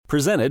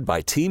Presented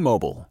by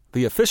T-Mobile,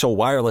 the official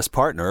wireless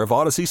partner of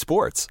Odyssey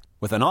Sports.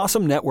 With an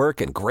awesome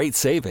network and great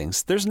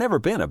savings, there's never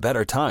been a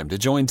better time to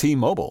join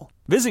T-Mobile.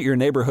 Visit your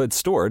neighborhood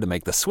store to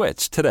make the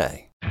switch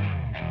today.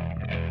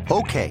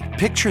 Okay,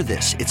 picture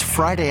this. It's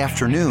Friday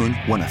afternoon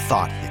when a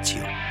thought hits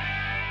you.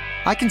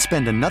 I can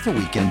spend another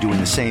weekend doing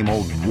the same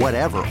old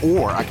whatever,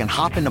 or I can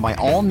hop into my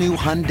all-new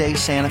Hyundai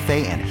Santa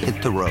Fe and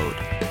hit the road.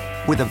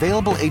 With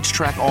available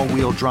H-Track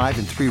all-wheel drive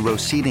and 3-row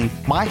seating,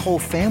 my whole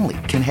family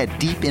can head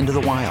deep into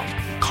the wild.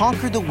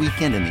 Conquer the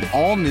weekend in the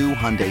all-new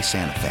Hyundai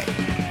Santa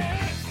Fe.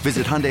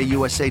 Visit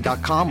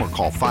HyundaiUSA.com or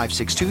call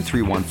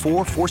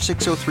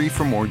 562-314-4603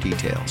 for more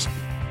details.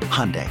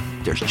 Hyundai,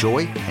 there's joy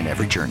in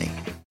every journey.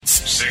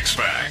 Six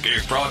Pack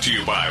is brought to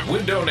you by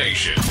Window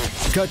Nation.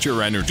 Cut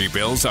your energy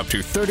bills up to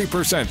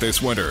 30%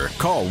 this winter.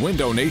 Call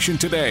Window Nation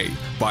today.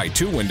 Buy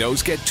 2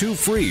 windows, get 2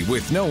 free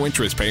with no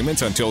interest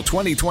payments until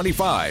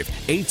 2025.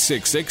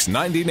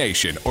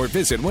 866-90-NATION or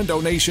visit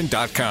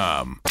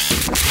windownation.com.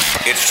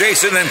 It's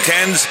Jason and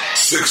Ken's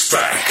Six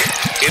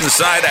Pack.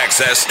 Inside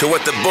access to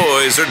what the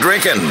boys are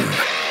drinking.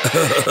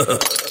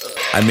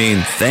 I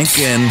mean,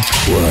 thinking.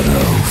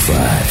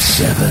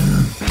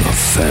 105.7 The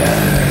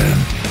Fan.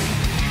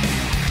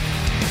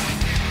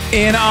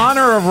 In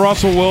honor of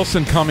Russell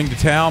Wilson coming to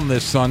town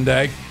this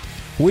Sunday,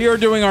 we are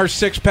doing our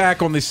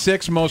 6-pack on the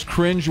 6 most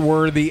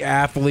cringe-worthy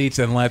athletes,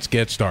 and let's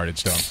get started,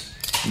 Stone.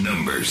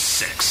 Number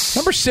 6.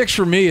 Number 6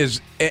 for me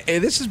is,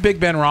 this is Big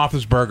Ben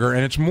Roethlisberger,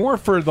 and it's more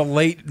for the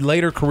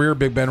later career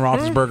Big Ben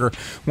Roethlisberger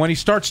when he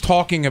starts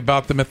talking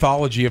about the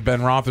mythology of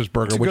Ben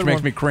Roethlisberger, which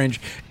makes me cringe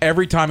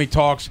every time he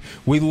talks.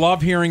 We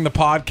love hearing the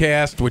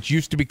podcast, which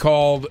used to be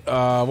called,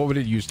 what would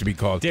it used to be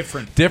called?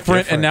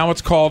 Different. And now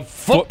it's called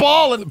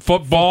Football. And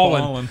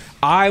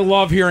I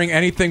love hearing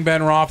anything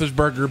Ben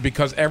Roethlisberger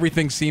because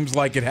everything seems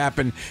like it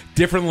happened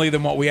differently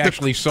than what we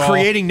actually saw.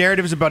 Creating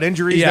narratives about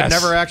injuries that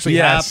never actually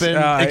happened,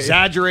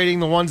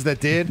 exaggerating the ones that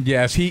did.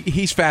 Yes,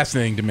 he's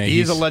fascinating to me.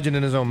 He's a legend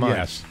in his own mind.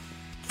 Yes.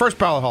 First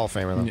ballot Hall of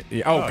Famer, though.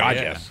 Oh, God,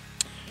 yes.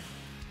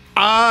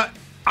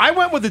 I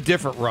went with a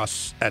different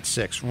Russ at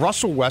 6.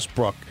 Russell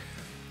Westbrook.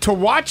 To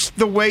watch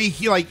the way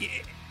he,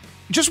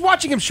 just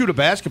watching him shoot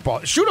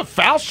a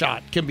foul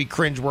shot can be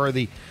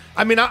cringeworthy.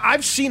 I mean,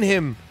 I've seen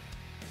him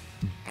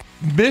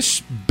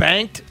miss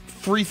banked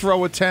free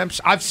throw attempts.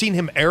 I've seen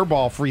him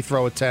airball free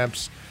throw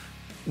attempts.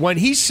 When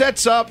he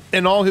sets up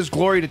in all his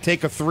glory to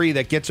take a 3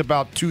 that gets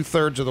about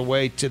 2/3 of the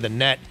way to the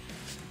net,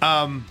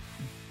 the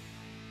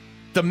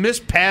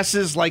missed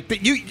passes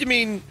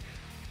you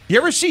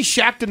ever see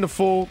Shaqtin' the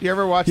Fool? You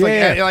ever watch?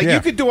 You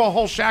could do a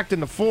whole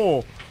Shaqtin' the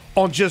Fool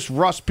on just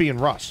Russ being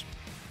Russ.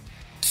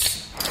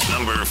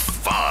 Number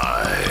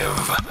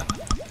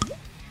 5.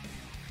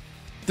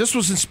 This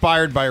was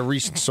inspired by a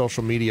recent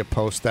social media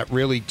post that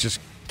really just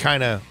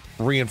kind of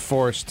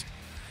reinforced.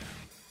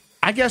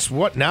 I guess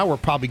now we're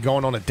probably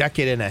going on a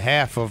decade and a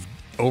half of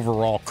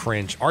overall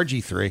cringe.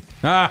 RG3.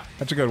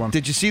 That's a good one.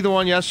 Did you see the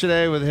one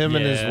yesterday with him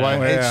and his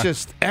wife? Oh, yeah. It's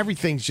just,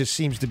 everything just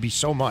seems to be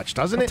so much,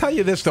 doesn't it? I'll tell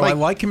you this, though. I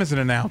like him as an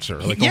announcer.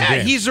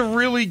 He's a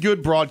really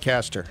good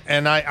broadcaster,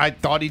 and I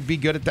thought he'd be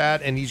good at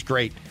that, and he's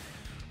great.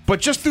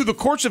 But just through the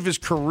course of his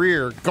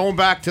career, going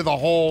back to the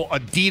whole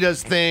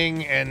Adidas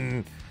thing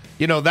and,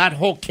 that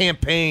whole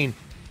campaign,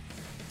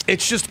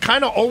 it's just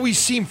kind of always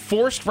seemed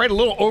forced, right? A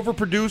little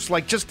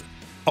overproduced, just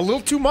a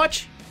little too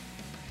much?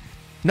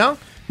 No?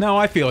 No,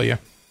 I feel you.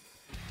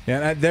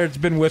 Yeah, there's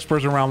been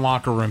whispers around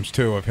locker rooms,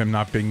 too, of him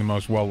not being the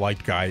most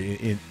well-liked guy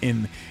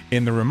in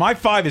the room. My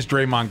 5 is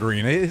Draymond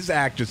Green. His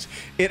act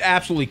it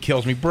absolutely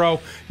kills me. Bro,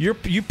 you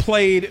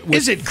played with...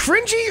 Is it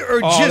cringy or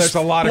there's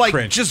a lot of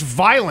cringe. Just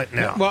violent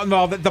now? Well,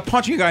 no, the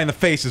punching a guy in the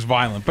face is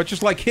violent, but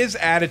just his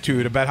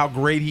attitude about how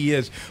great he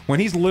is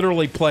when he's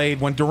literally played,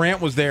 when Durant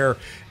was there,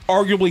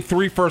 arguably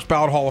 3 first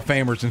ballot Hall of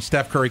Famers in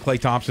Steph Curry, Klay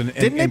Thompson, and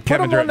Didn't they put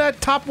Kevin him Durant. on that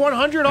top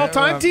 100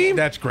 all-time team?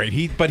 That's great.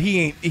 He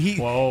ain't.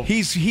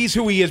 He's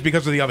who he is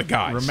because of the other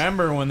guys.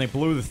 Remember when they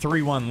blew the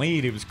 3-1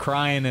 lead? He was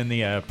crying in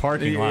the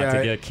parking lot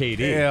to get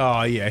KD.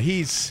 Oh yeah,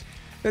 he's.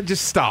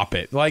 Just stop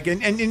it.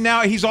 And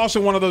now he's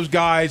also one of those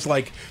guys,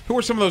 who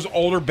are some of those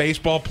older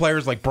baseball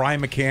players like Brian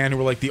McCann,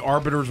 who are the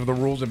arbiters of the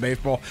rules in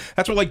baseball.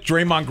 That's what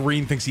Draymond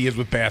Green thinks he is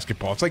with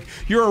basketball. It's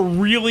you're a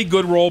really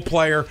good role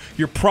player.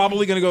 You're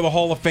probably going to go to the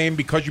Hall of Fame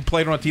because you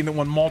played on a team that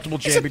won multiple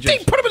championships.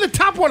 They put him in the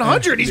top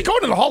 100. He's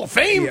going to the Hall of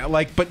Fame.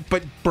 Yeah,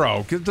 but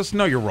bro, just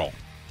know your role.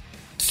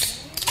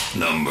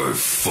 Number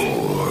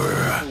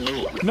 4.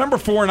 Number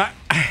 4, and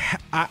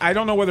I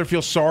don't know whether to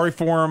feel sorry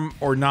for him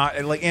or not.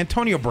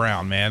 Antonio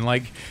Brown, man,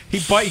 he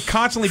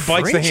constantly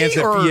bites the hands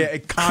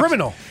that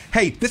criminal.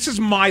 Hey, this is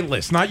my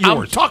list, not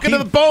yours. I'm talking to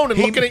the bone and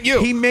looking at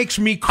you. He makes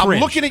me cringe. I'm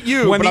looking at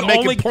you, but I'm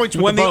making points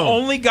with the bone. When the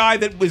only guy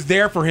that was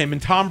there for him,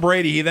 and Tom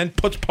Brady, he then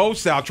puts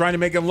posts out trying to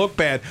make him look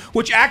bad,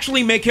 which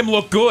actually make him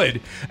look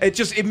good.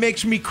 It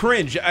makes me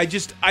cringe.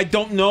 I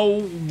don't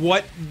know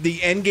what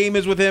the end game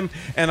is with him,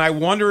 and I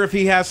wonder if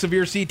he has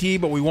severe CTE,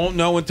 but we won't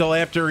know until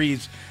after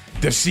he's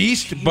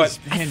deceased, but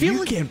I feel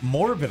like get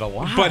morbid a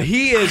lot. But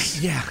he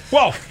is.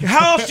 Well,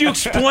 how else do you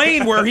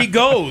explain where he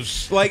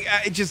goes? Like,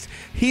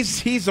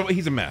 he's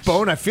a mess.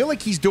 Bone, I feel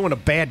like he's doing a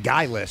bad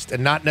guy list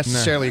and not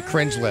necessarily a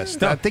cringe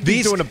list. I think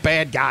he's doing a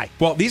bad guy.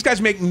 Well, these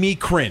guys make me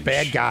cringe.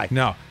 Bad guy.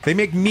 No, they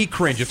make me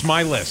cringe. It's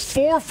my list.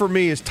 4 for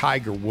me is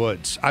Tiger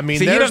Woods. I mean,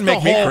 See, he doesn't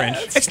make me cringe.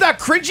 It's not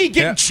cringy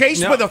getting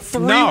chased with a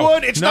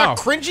 3-wood. It's not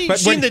cringy. You've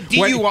seen the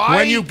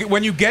DUI.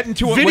 When you get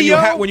into it,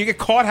 video? when you get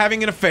caught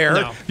having an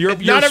affair, your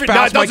not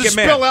spouse might get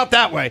mad. It doesn't spill out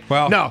that way.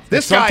 Well, no,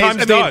 this it guy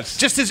sometimes does.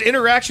 Just his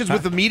interactions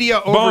with the media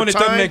over Bone, it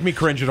time. doesn't make me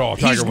cringe at all.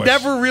 Tiger He's Woods.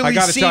 never really I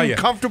gotta tell seemed you.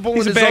 comfortable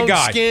He's in a his bad own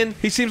guy. skin.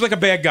 He seems like a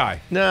bad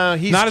guy. No,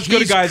 he's not as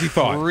good a guy as he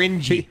thought.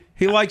 Cringy.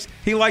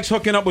 He likes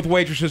hooking up with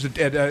waitresses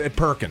at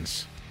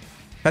Perkins.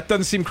 That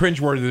doesn't seem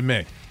cringeworthy to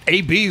me.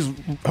 AB's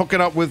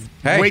hooking up with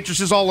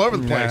waitresses all over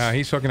the place. Yeah,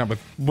 he's hooking up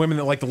with women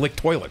that like to lick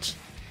toilets.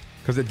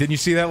 Because didn't you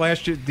see that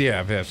last year?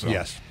 Yeah. So.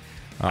 Yes.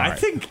 I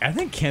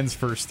think Ken's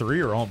first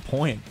 3 are on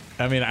point.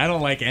 I mean, I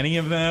don't like any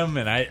of them,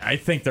 and I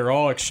think they're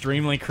all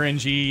extremely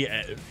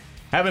cringy.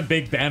 Having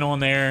Big Ben on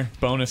there,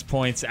 bonus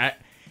points.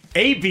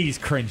 AB's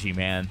cringy,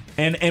 man,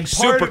 and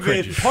Super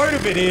cringy. Part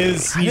of it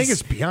is I think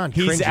it's beyond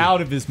he's cringy. out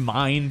of his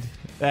mind.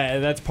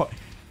 That's part.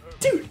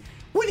 Dude,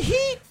 when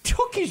he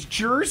took his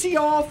jersey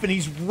off and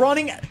he's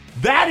running,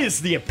 that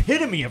is the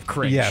epitome of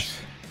cringe. Yes.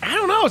 I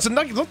don't know.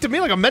 It looked to me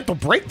like a mental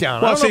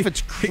breakdown. I don't know if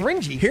it's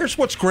cringy. Here's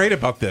what's great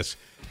about this.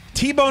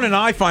 T-Bone and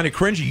I find it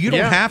cringy. You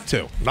don't have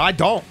to. I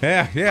don't.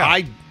 Yeah.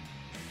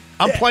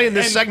 I'm playing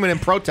this segment in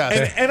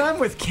protest. And I'm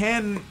with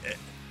Ken.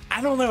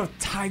 I don't know if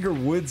Tiger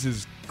Woods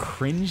is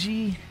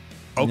cringy.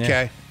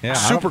 Okay. Yeah.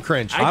 Super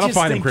cringe. I don't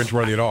find him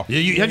cringeworthy at all.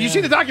 Have you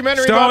seen the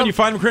documentary Stone, about him? you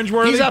find him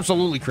cringeworthy? He's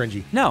absolutely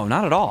cringy. No,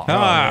 not at all. Oh,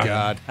 my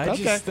God. I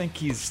just think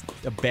he's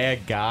a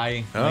bad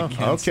guy. Like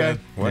Ken Okay. said.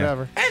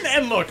 Whatever.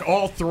 And look,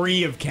 all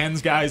 3 of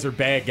Ken's guys are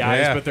bad guys,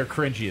 Yeah. but they're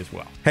cringy as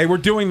well. Hey, we're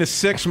doing the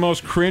 6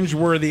 most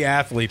cringeworthy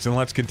athletes, and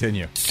let's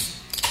continue.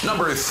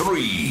 Number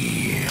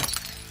 3.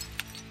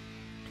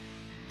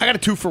 I got a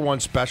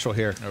 2-for-1 special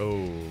here.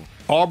 Oh.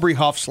 Aubrey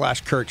Huff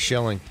 / Kurt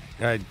Schilling.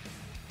 Kind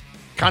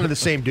of the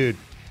same dude.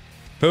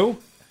 Who?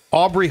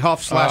 Aubrey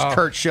Huff /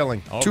 Kurt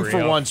Schilling. Aubrey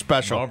 2-for-1 Huff.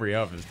 special. Aubrey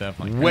Huff is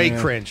definitely Way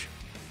cringe.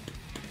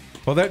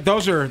 Well,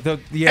 those are the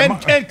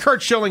And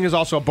Kurt Schilling is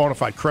also a bona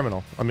fide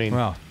criminal. I mean,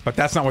 well, but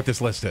that's not what this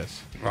list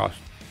is.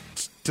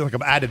 it's still like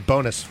an added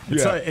bonus.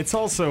 It's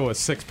also a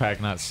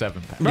 6-pack, not a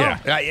 7-pack.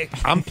 Yeah.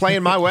 I'm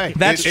playing my way.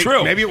 That's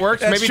true. Maybe it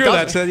works. That's maybe true.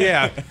 it doesn't.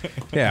 Yeah.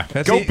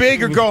 That's Go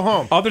big or go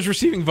home. Others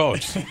receiving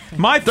votes.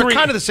 My They're 3,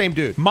 kind of the same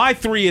dude. My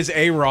 3 is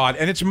A-Rod,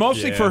 and it's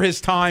mostly Yeah. for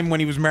his time when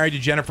he was married to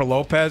Jennifer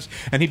Lopez,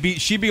 and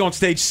she'd be on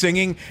stage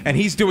singing, and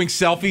he's doing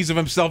selfies of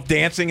himself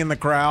dancing in the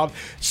crowd.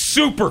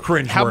 Super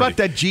cringeworthy. How about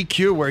that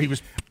GQ where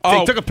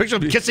they took a picture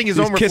of him kissing his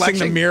own reflection?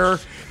 Kissing the mirror.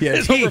 Yeah,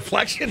 His own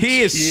reflection?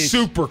 He is Jeez.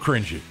 super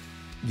cringy.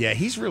 Yeah,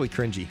 he's really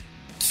cringy.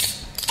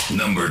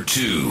 Number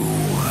 2.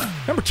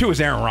 Number 2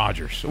 is Aaron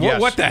Rodgers. Yes.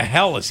 What the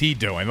hell is he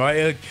doing?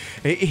 Like,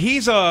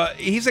 he's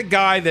a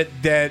guy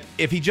that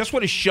if he just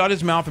would have shut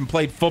his mouth and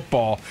played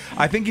football,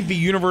 I think he'd be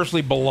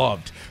universally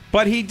beloved.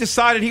 But he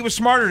decided he was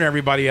smarter than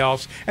everybody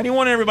else, and he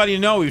wanted everybody to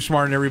know he was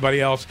smarter than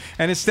everybody else.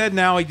 And instead,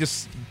 now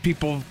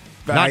people.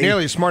 Not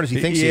nearly as smart as he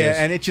thinks he is.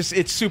 Yeah, and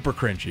it's super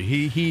cringy.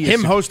 He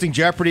Him hosting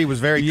Jeopardy was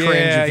very cringe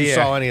if you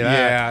saw any of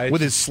that. Yeah, with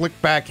his slick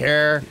back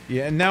hair.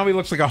 Yeah, and now he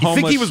looks like a You homeless.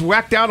 think he was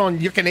whacked out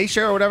on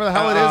euthanasia or whatever the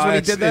hell it is when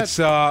he did that? It's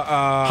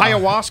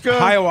ayahuasca?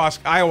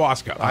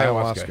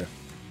 Ayahuasca.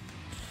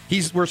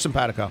 We're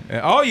simpatico.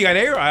 Oh, you got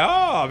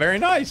A-Rod. Oh, very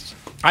nice.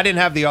 I didn't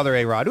have the other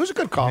A-Rod. It was a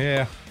good call.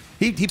 Yeah.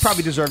 He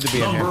probably deserved to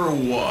be in here. Number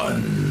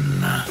 1.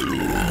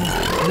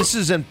 This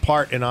is in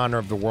part in honor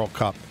of the World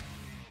Cup.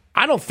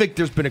 I don't think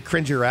there's been a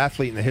cringier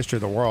athlete in the history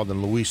of the world than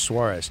Luis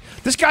Suarez.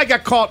 This guy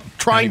got caught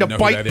trying to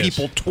bite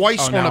people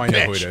twice on a pitch.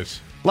 Know who it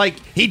is. Like,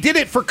 he did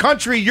it for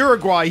country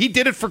Uruguay. He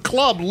did it for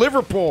club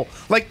Liverpool.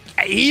 Like,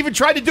 he even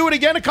tried to do it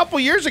again a couple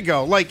years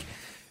ago. Like,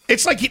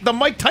 it's like the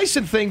Mike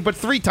Tyson thing, but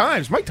 3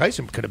 times. Mike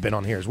Tyson could have been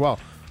on here as well.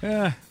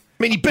 Yeah. I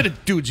mean, he bit a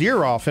dude's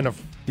ear off in a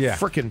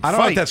freaking fight. I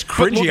don't know if that's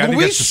cringy. But I think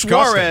Luis that's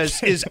disgusting.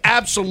 Suarez is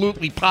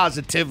absolutely,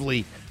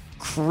 positively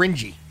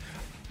cringy.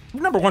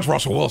 Number 1's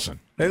Russell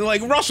Wilson.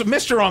 Like Russell,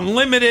 Mr.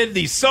 Unlimited,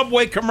 these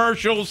Subway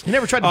commercials. He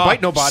never tried to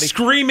bite nobody.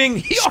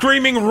 Screaming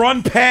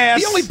run pass.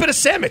 He only bit a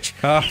sandwich.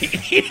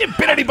 He didn't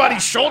bit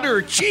anybody's shoulder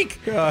or cheek.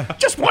 He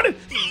just wanted a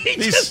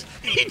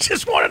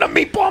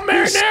meatball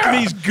marinara.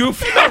 These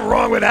goofy. Nothing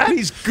wrong with that.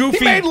 These goofy.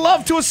 He made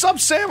love to a sub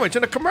sandwich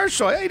in a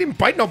commercial. He didn't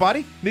bite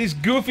nobody. These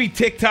goofy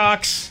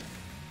TikToks.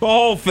 The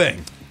whole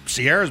thing.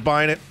 Sierra's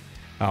buying it.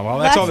 Oh well,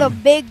 That's all a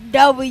big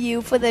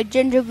W for the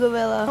ginger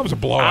gorilla. That was a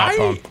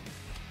blowout.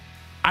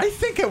 I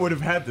think I would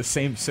have had the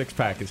same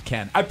 6-pack as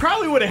Ken. I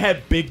probably would have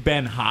had Big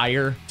Ben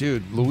higher.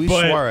 Dude, Luis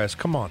Suarez,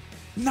 come on.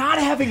 Not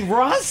having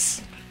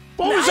Russ?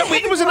 Well,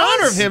 it was in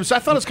honor of him, so I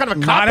thought it was kind of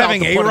a cop-out Not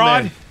having to put him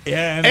A-Rod? in.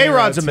 Yeah,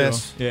 A-Rod's a too.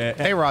 miss.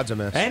 Yeah, A-Rod's a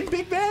miss. And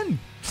Big Ben.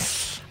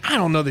 I I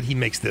don't know that he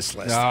makes this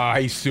list.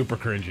 He's super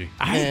cringy.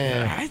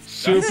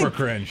 Super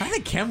cringe. I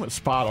think Ken was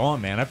spot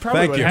on, man. I probably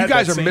Thank would you. have You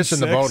guys that are same missing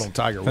the 6. boat on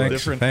Tiger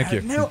Woods. Thank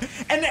you. No,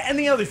 and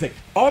the other thing,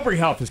 Aubrey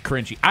Huff is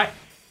cringy.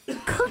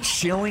 Kurt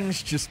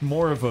Schilling's just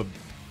more of a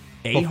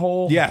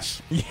a-hole.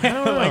 Yes.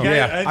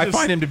 Yeah, I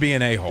find him to be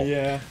an a-hole.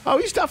 Yeah. Oh,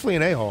 he's definitely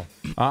an a-hole.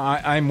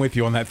 I'm with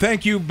you on that.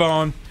 Thank you,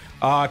 Bone.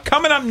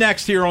 Coming up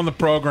next here on the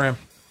program,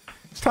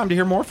 it's time to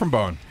hear more from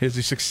Bone. Has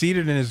he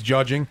succeeded in his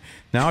judging?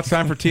 Now it's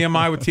time for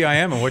TMI with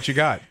TIM, and what you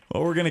got?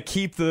 Well, we're going to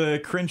keep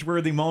the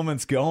cringeworthy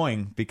moments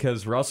going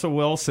because Russell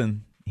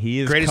Wilson, he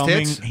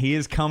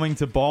is coming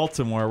to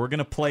Baltimore. We're going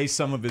to play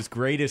some of his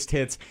greatest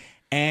hits,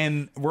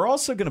 and we're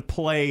also going to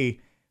play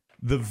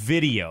the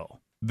video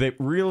that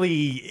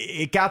really,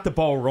 it got the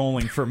ball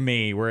rolling for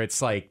me, where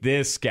it's like,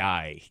 this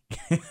guy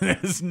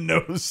has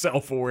no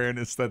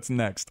self-awareness. That's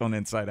next on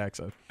Inside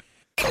Access.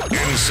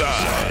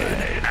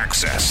 Inside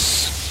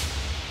Access.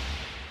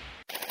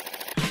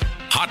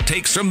 Hot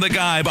takes from the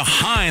guy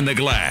behind the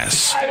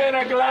glass. I'm in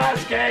a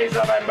glass case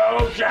of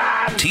emotion.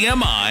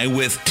 TMI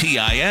with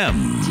TIM.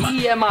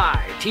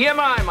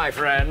 TMI, my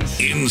friends.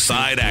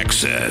 Inside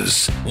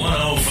Access.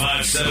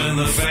 105.7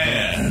 The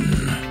Fan.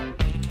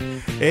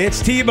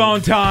 It's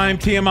T-Bone time,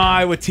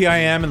 TMI with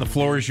TIM, and the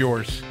floor is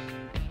yours.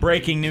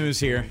 Breaking news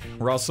here.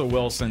 Russell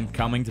Wilson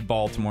coming to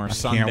Baltimore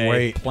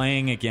Sunday,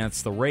 playing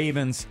against the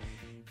Ravens.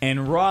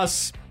 And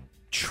Russ,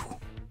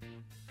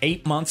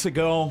 8 months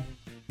ago,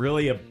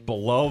 really a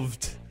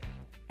beloved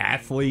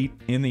athlete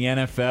in the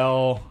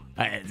NFL.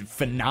 A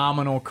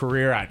phenomenal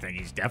career. I think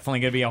he's definitely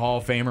going to be a Hall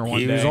of Famer one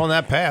day. He was on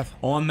that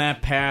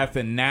path.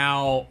 And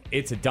now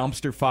it's a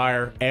dumpster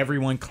fire.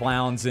 Everyone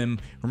clowns him.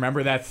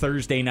 Remember that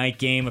Thursday night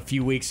game a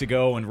few weeks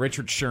ago when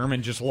Richard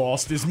Sherman just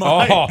lost his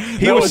mind? Oh,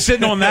 he was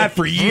sitting on that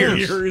for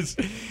years.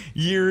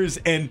 Years.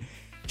 And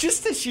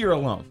just this year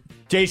alone,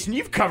 Jason,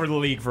 you've covered the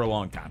league for a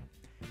long time.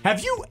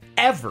 Have you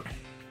ever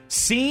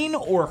seen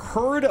or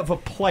heard of a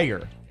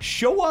player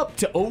show up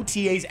to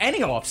OTAs,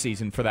 any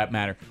offseason for that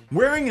matter,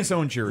 wearing his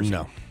own jersey?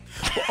 No.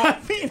 I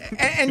mean,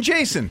 and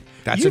Jason,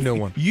 that's a new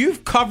one.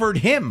 You've covered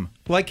him.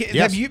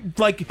 Have you?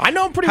 I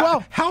know him pretty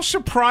well. How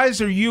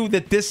surprised are you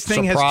that this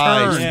thing has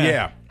turned?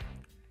 Yeah.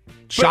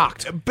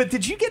 Shocked. But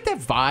did you get that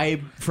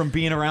vibe from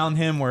being around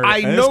him? Where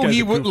I know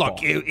he would look.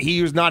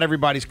 He was not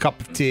everybody's cup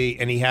of tea,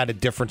 and he had a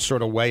different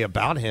sort of way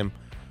about him.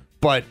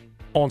 But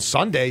on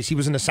Sundays, he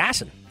was an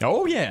assassin.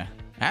 Oh yeah.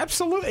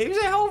 Absolutely. He was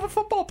a hell of a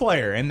football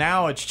player, and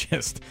now it's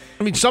just...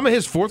 I mean, some of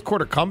his fourth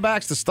quarter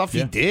comebacks, the stuff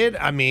he did,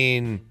 I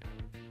mean...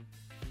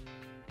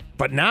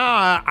 But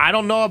now I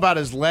don't know about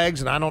his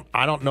legs, and I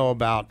don't know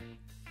about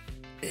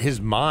his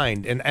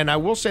mind. And I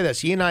will say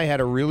this. He and I had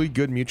a really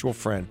good mutual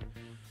friend,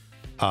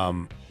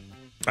 a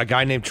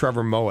guy named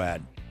Trevor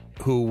Moad,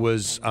 who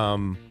was...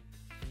 I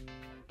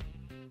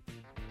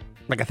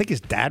think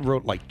his dad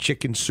wrote,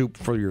 Chicken Soup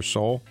for Your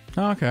Soul.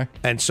 Oh, okay.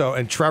 And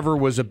Trevor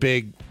was a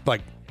big,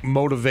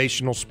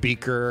 motivational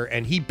speaker,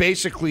 and he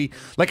basically,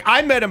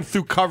 I met him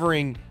through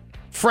covering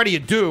Freddie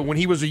Adu when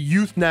he was a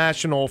youth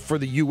national for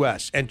the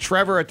U.S., and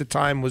Trevor at the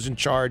time was in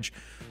charge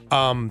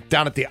down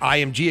at the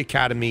IMG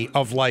Academy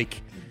of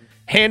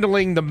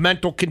handling the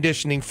mental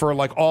conditioning for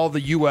all the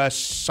U.S.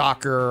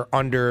 soccer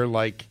under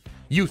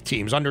youth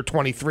teams, under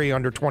 23,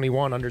 under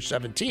 21, under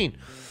 17,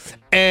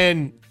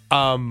 and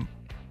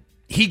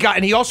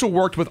he also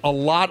worked with a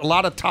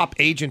lot of top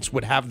agents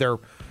would have their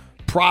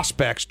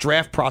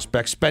draft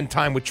prospects, spend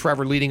time with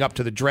Trevor leading up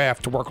to the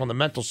draft to work on the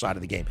mental side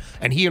of the game.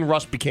 And he and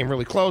Russ became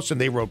really close,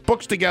 and they wrote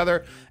books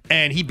together,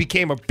 and he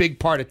became a big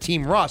part of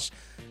Team Russ.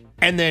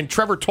 And then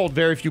Trevor told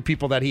very few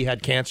people that he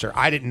had cancer.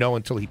 I didn't know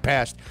until he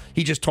passed.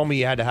 He just told me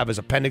he had to have his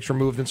appendix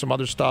removed and some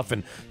other stuff.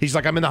 And he's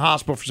like, I'm in the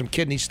hospital for some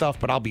kidney stuff,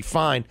 but I'll be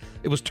fine.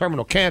 It was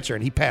terminal cancer,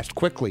 and he passed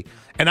quickly.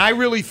 And I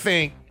really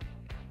think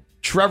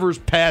Trevor's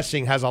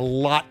passing has a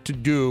lot to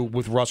do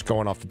with Russ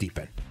going off the deep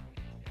end.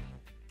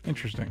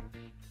 Interesting.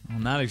 Well,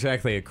 not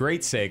exactly a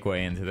great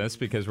segue into this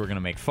because we're going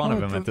to make fun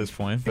of him at this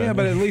point. But. Yeah,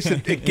 but at least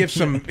it gives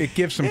some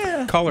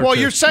color. Well,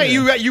 you're saying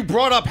you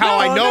brought up how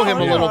I know him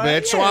a little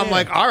bit, so I'm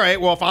like, all right.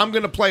 Well, if I'm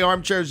going to play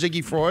armchair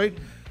Ziggy Freud,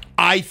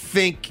 I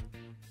think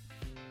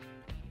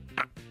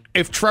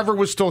if Trevor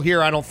was still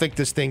here, I don't think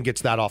this thing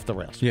gets that off the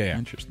rails. Yeah.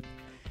 Interesting.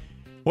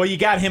 Well, you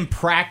got him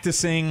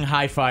practicing,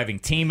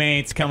 high-fiving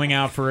teammates, coming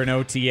out for an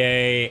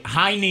OTA,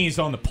 high knees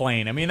on the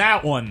plane. I mean,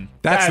 that one.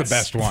 That's the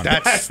best one.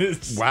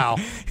 Wow.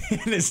 And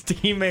his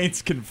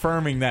teammates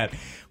confirming that.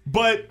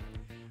 But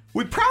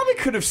we probably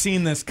could have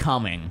seen this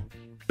coming.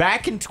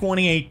 Back in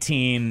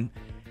 2018,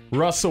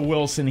 Russell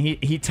Wilson,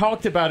 he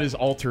talked about his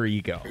alter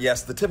ego.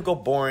 Yes, the typical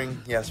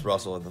boring,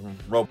 Russell.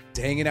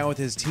 Hanging out with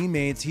his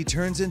teammates, he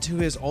turns into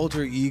his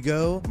alter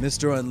ego,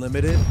 Mr.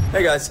 Unlimited.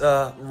 Hey guys,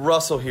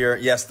 Russell here.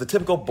 Yes, the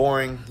typical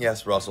boring,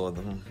 Russell,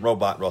 the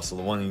robot Russell,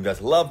 the one you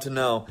guys love to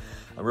know.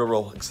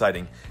 Real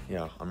exciting.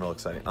 I'm real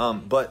exciting.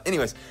 But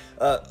anyways,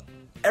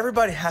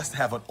 everybody has to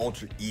have an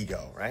alter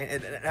ego, right?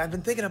 And I've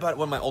been thinking about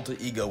what my alter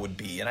ego would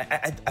be, and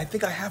I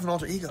think I have an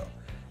alter ego.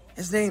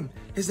 His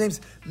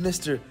name's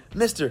Mr.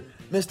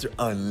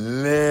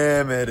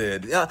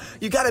 Unlimited.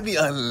 You got to be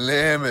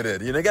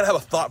unlimited. You got to have a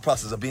thought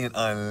process of being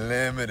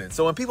unlimited.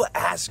 So when people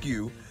ask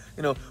you,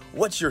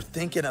 what you're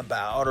thinking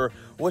about or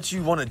what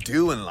you want to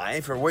do in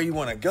life or where you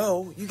want to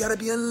go, you got to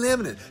be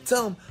unlimited.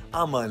 Tell them,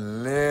 I'm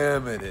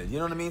unlimited. You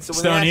know what I mean? So when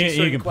Stone,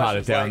 you can pot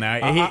it down now.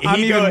 I'm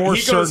even more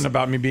certain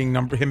about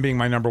him being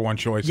my number one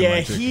choice.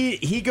 Yeah,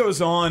 he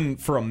goes on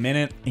for a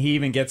minute. He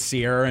even gets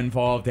Sierra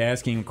involved,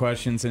 asking him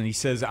questions, and he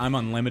says, I'm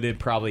unlimited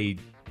probably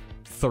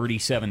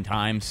 37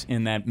 times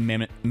in that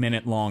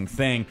minute-long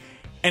thing.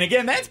 And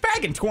again, that's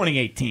back in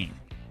 2018.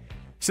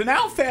 So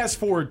now fast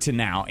forward to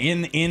now.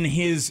 In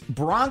his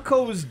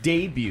Broncos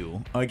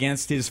debut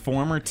against his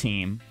former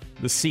team,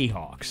 the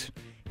Seahawks,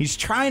 he's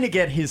trying to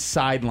get his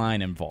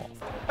sideline involved.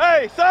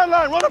 Hey,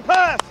 sideline, run a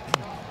pass.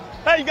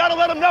 Hey, you got to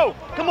let him know.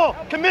 Come on,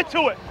 commit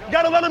to it. You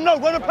got to let him know.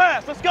 Run a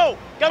pass. Let's go.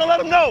 Got to let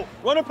him know.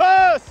 Run a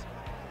pass.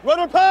 Run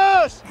a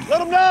pass.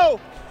 Let him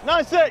know.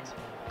 9-6.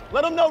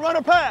 Let him know. Run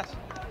a pass.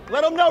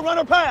 Let him know. Run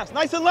a pass.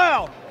 Nice and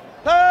loud.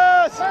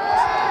 Pass!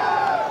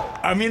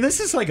 I mean, this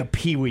is like a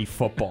peewee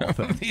football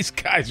thing. These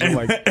guys are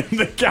like...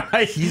 the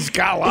guy, he's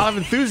got a lot of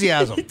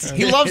enthusiasm.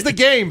 He loves the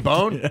game,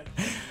 Bone. Yeah.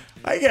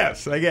 I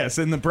guess.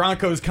 In the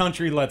Broncos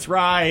country, let's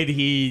ride.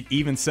 He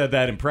even said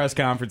that in press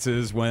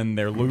conferences when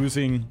they're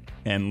losing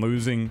and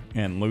losing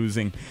and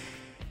losing.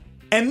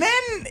 And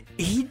then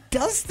he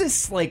does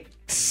this, like,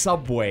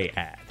 Subway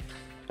ad.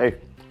 Hey,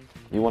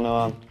 you want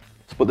to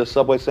split this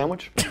Subway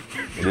sandwich?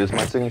 It is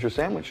my signature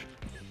sandwich.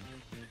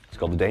 It's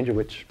called the Danger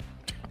Witch.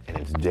 And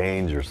it's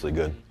dangerously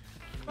good.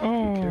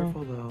 Oh. Be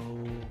careful,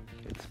 though.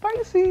 It's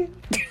spicy.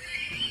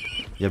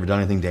 You ever done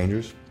anything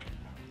dangerous?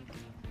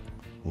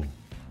 Ooh,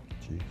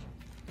 jeez.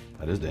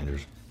 That is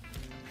dangerous.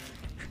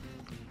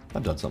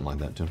 I've done something like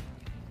that, too.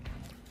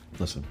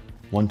 Listen,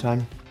 one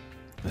time...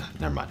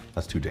 never mind.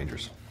 That's too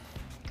dangerous.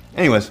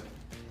 Anyways,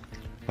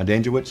 my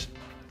Danger Witch,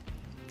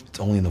 it's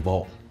only in the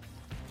vault.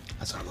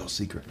 That's our little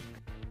secret.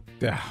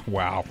 Yeah,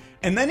 wow.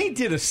 And then he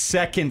did a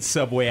second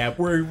Subway ad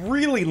where he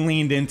really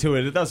leaned into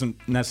it. It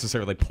doesn't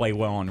necessarily play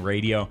well on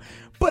radio,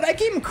 but I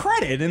gave him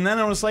credit. And then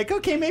I was like,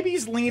 okay, maybe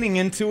he's leaning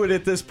into it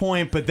at this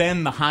point. But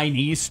then the high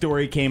knee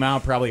story came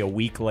out probably a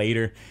week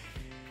later.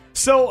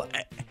 So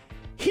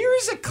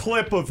here's a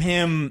clip of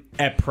him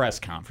at press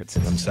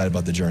conferences. I'm excited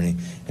about the journey,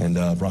 and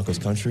Broncos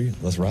country,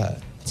 let's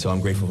ride. So I'm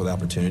grateful for the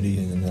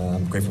opportunity, and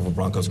I'm grateful for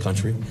Broncos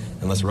country,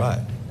 and let's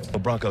ride.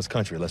 Broncos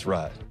country, let's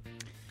ride.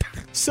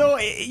 So,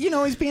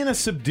 he's being a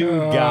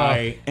subdued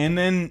guy. And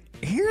then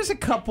here's a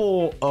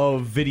couple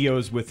of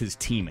videos with his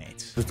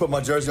teammates. Just put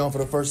my jersey on for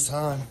the first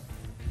time.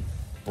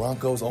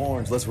 Broncos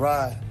orange, let's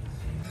ride.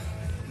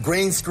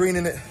 Green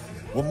screening it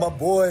with my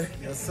boy.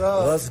 Yes,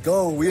 sir. Let's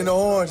go. We in the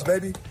orange,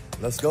 baby.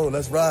 Let's go.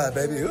 Let's ride,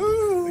 baby.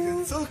 Ooh,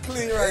 we so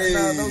clean right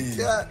now. No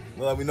cat.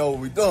 Well, we know what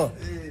we doing.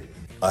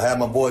 I had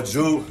my boy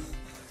Drew.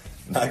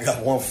 And I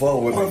got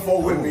 1-4 with me.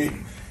 1-4 with me.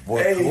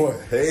 Boy, hey. Boy.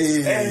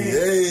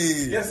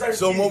 Hey. Yes, sir.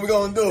 So what we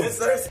gonna do? Yes,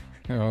 sir.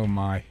 Oh,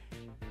 my.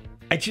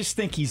 I just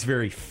think he's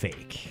very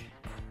fake.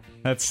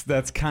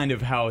 That's kind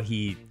of how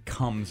he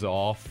comes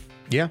off.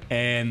 Yeah.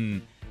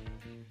 And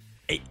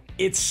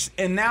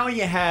and now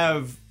you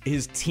have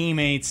his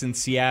teammates in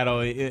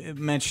Seattle. It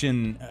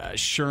mentioned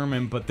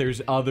Sherman, but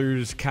there's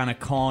others kind of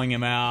calling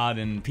him out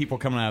and people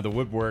coming out of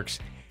the woodworks.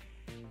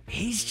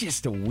 He's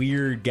just a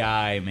weird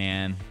guy,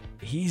 man.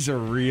 He's a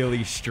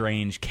really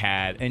strange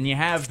cat. And you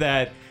have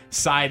that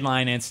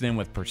sideline incident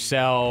with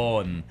Purcell,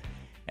 and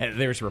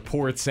there's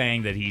reports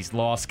saying that he's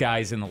lost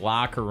guys in the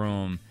locker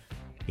room.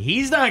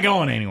 He's not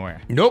going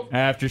anywhere. Nope.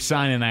 After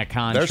signing that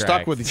contract. They're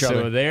stuck with each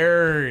other. So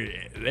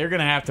they're going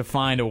to have to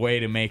find a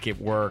way to make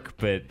it work.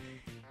 But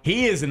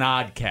he is an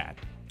odd cat.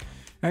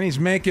 And he's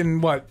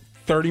making, what,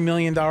 $30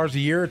 million a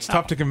year? It's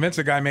tough to convince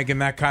a guy making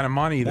that kind of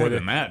money. More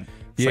than that.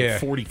 It's like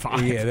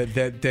 45. Yeah,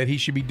 that he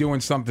should be doing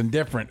something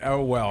different.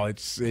 Oh, well,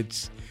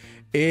 it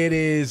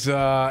is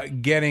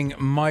getting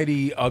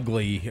mighty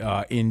ugly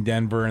in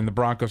Denver, and the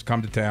Broncos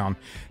come to town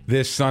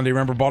this Sunday.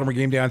 Remember, Baltimore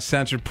Game Day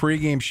Uncensored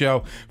pregame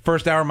show.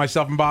 First hour,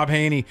 myself and Bob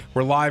Haney.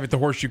 We're live at the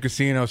Horseshoe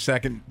Casino.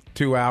 Second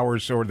 2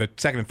 hours, or the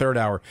second and third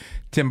hour,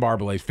 Tim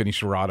Barbalay, Finney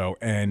Serrato,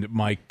 and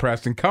Mike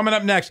Preston. Coming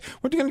up next,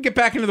 we're going to get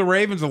back into the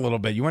Ravens a little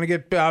bit. You want to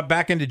get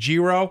back into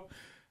Giro?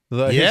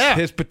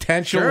 His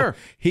potential. Sure.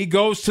 He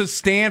goes to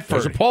Stanford.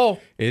 There's a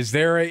poll. Is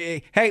there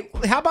hey,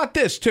 how about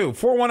this, too?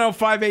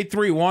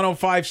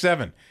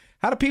 410-583-1057.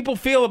 How do people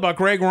feel about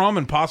Greg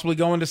Roman possibly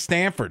going to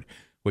Stanford?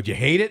 Would you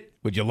hate it?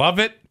 Would you love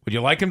it? Would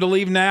you like him to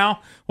leave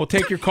now? We'll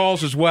take your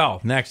calls as well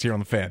next here on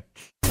The Fan.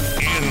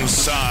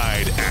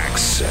 Inside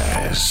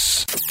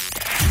Access.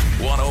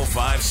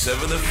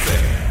 105.7 The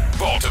Fan.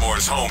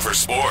 Baltimore's home for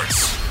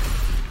sports.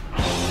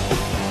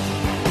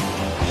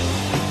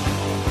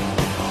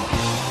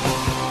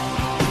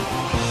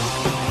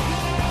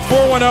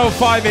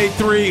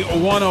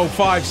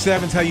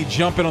 410-583-1057 is how you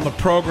jump in on the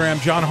program.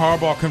 John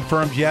Harbaugh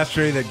confirmed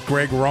yesterday that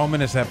Greg Roman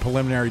has had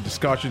preliminary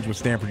discussions with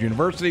Stanford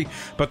University,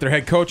 but their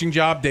head coaching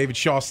job, David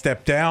Shaw,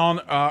 stepped down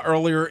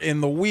earlier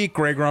in the week.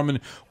 Greg Roman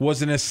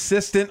was an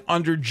assistant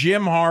under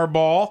Jim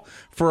Harbaugh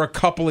for a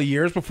couple of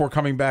years before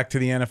coming back to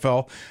the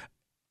NFL.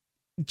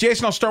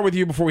 Jason, I'll start with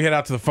you before we head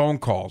out to the phone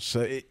calls.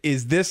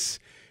 Is this,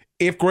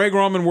 if Greg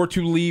Roman were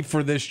to leave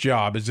for this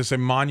job, is this a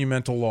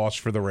monumental loss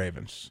for the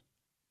Ravens?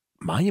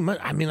 Monument.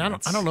 I mean, I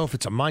don't know if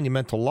it's a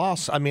monumental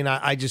loss. I mean,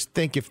 I just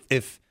think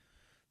if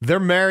they're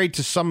married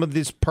to some of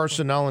these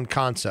personnel and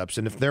concepts,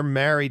 and if they're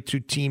married to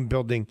team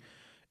building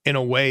in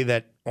a way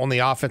that on the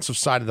offensive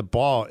side of the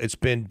ball, it's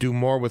been do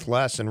more with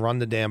less and run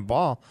the damn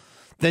ball,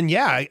 then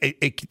yeah,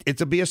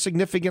 it'll be a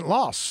significant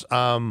loss.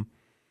 I'm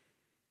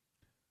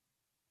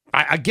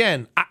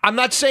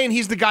not saying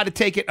he's the guy to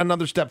take it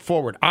another step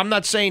forward. I'm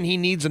not saying he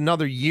needs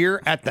another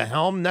year at the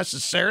helm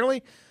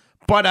necessarily,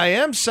 but I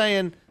am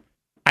saying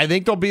I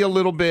think there'll be a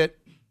little bit,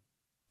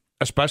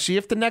 especially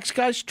if the next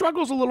guy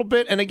struggles a little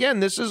bit. And again,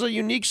 this is a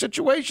unique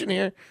situation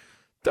here.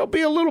 There'll be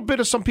a little bit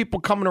of some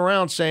people coming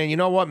around saying, you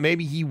know what,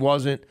 maybe he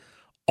wasn't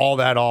all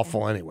that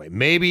awful anyway.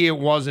 Maybe it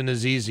wasn't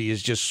as easy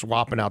as just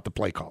swapping out the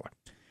play caller.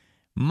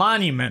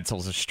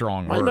 Monumental's a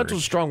strong word.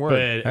 Monumental's a strong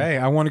word. But, hey,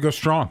 I want to go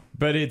strong.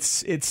 But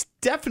it's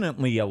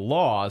definitely a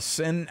loss,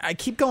 and I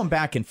keep going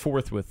back and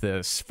forth with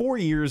this. 4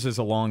 years is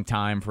a long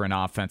time for an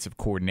offensive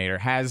coordinator.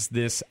 Has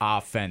this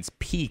offense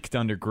peaked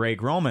under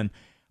Greg Roman?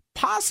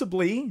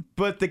 Possibly,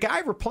 but the guy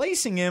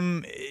replacing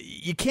him,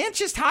 you can't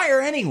just hire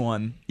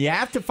anyone. You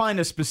have to find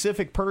a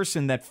specific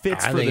person that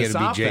fits for this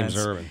offense. Be James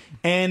Irvin.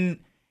 And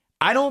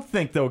I don't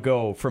think they'll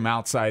go from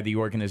outside the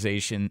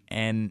organization,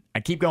 and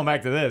I keep going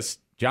back to this.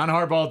 John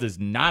Harbaugh does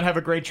not have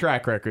a great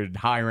track record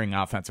hiring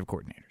offensive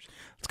coordinators.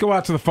 Let's go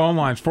out to the phone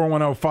lines,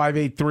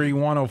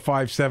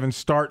 410-583-1057.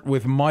 Start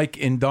with Mike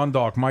in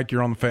Dundalk. Mike,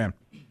 you're on the fan.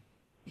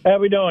 How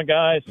we doing,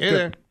 guys? Hey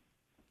there.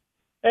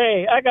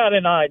 Hey, I got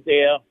an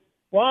idea.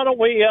 Why don't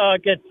we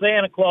get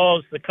Santa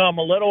Claus to come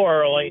a little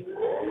early,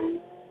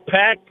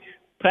 pack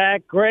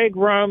Greg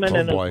Roman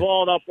and his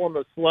vault up on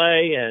the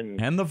sleigh, and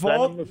the send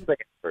vault? him to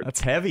Stanford.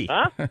 That's heavy.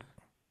 Huh?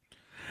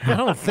 I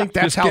don't think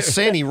that's how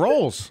Sandy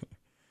rolls.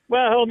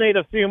 Well, he'll need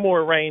a few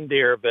more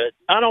reindeer, but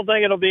I don't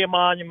think it'll be a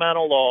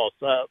monumental loss.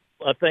 I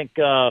think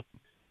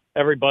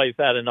everybody's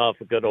had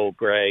enough of good old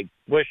Greg.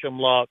 Wish him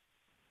luck.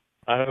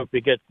 I hope he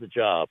gets the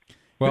job.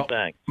 Well,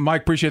 thanks.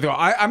 Mike, appreciate the call.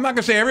 I'm not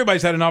going to say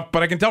everybody's had enough,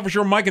 but I can tell for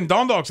sure Mike in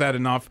Dundalk's had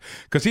enough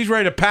because he's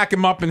ready to pack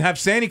him up and have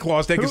Santa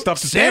Claus take his stuff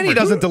to Sandy Stanford.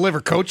 doesn't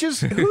deliver coaches.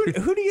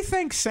 Who do you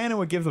think Santa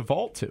would give the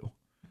vault to?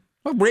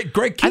 Well, Greg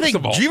keeps I think the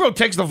vault. Giro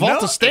takes the vault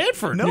to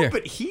Stanford. No,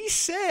 but he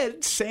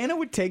said Santa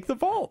would take the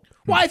vault.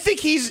 Well, I think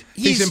he's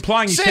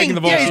implying he's saying, taking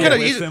the vault. Yeah,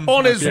 he's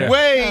on his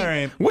way. All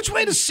right. Which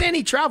way does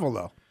Sandy travel,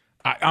 though?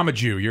 I'm a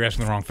Jew. You're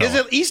asking the wrong fellow. Is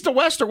it east to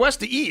west or west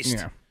to east?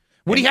 Yeah.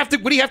 Would he have to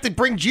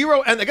bring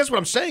Giro? And I guess what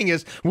I'm saying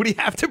is, would he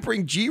have to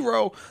bring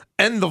Giro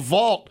and the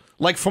vault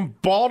like from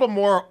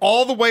Baltimore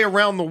all the way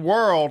around the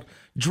world?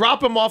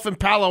 Drop him off in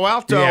Palo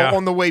Alto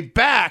on the way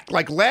back,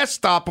 like last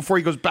stop before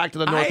he goes back to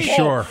the North Pole.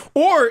 Sure.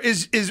 Or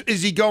is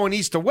he going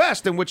east to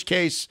west? In which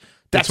case,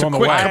 that's It's a on the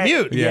quick way.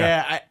 commute.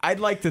 I'd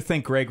like to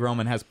think Greg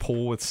Roman has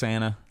pull with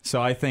Santa,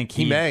 so I think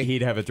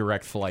he'd have a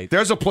direct flight.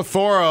 There's a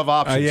plethora of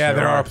options.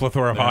 There are a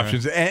plethora of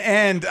options,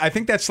 and I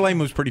think that sleigh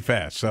moves pretty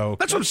fast. So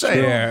that's what I'm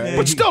saying. Yeah.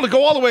 But still, to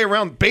go all the way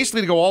around,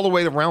 basically to go all the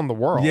way around the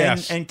world.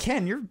 Yes. And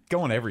Ken, you're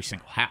going to every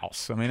single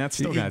house. I mean, that's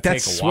still going to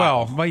take a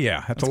while. Well,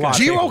 yeah, that's a lot.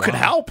 Giro could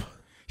help.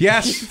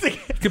 Yes,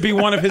 it could be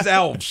one of his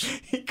elves.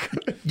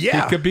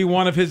 Yeah, it could be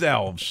one of his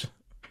elves.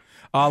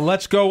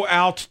 Let's go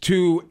out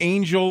to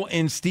Angel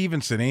in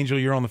Stevenson. Angel,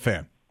 you're on the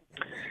fan.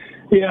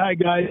 Yeah, hi,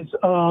 guys.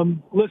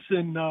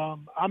 Listen,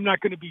 I'm not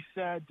going to be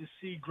sad to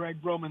see Greg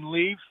Roman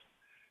leave.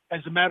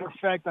 As a matter of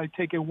fact, I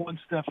take it one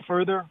step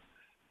further.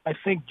 I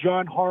think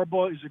John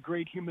Harbaugh is a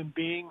great human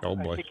being. Oh,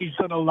 boy. I think he's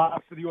done a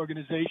lot for the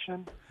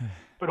organization.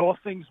 But all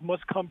things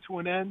must come to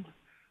an end.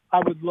 I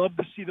would love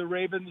to see the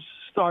Ravens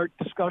start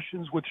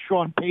discussions with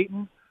Sean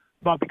Payton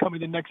about becoming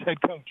the next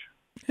head coach.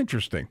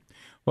 Interesting.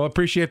 Well,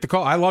 appreciate the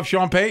call. I love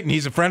Sean Payton.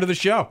 He's a friend of the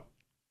show.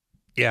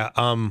 Yeah.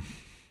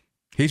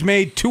 He's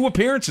made 2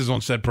 appearances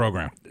on said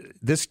program.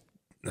 I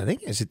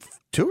think, is it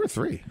 2 or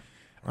 3?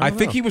 I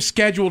think he was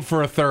scheduled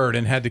for a 3rd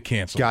and had to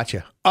cancel.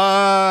 Gotcha.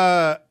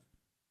 I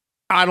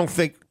don't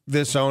think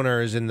this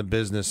owner is in the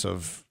business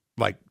of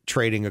like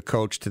trading a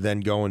coach to then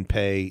go and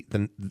pay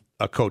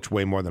a coach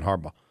way more than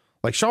Harbaugh.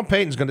 Like Sean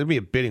Payton's going to be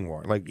a bidding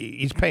war. Like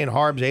he's paying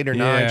Harbs 8 or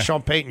 9. Yeah.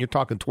 Sean Payton, you're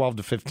talking 12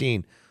 to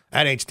 15.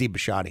 That ain't Steve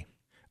Bisciotti.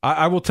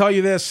 I will tell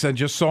you this, I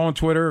just saw on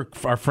Twitter,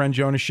 our friend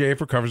Jonas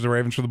Schaefer covers the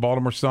Ravens for the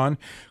Baltimore Sun.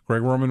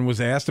 Greg Roman was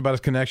asked about his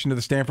connection to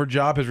the Stanford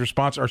job. His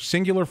response, our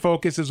singular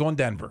focus is on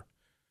Denver.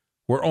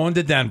 We're on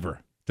to Denver.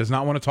 Does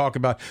not want to talk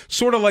about,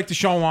 sort of like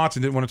Deshaun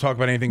Watson didn't want to talk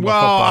about anything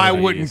about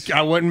football.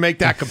 I wouldn't make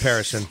that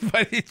comparison.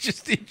 But he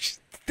just wants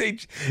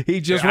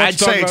I'd to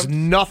talk say about, it's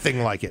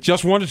nothing like it.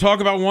 Just wanted to talk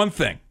about one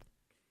thing.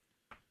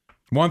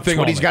 One thing That's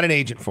what he's only. got an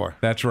agent for.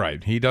 That's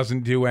right. He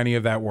doesn't do any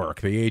of that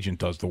work. The agent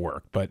does the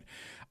work. But,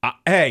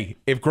 hey,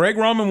 if Greg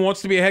Roman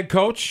wants to be a head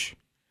coach,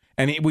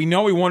 and we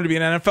know he wanted to be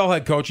an NFL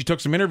head coach, he took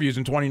some interviews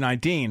in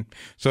 2019,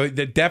 so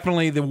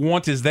definitely the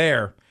want is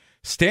there.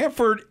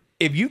 Stanford,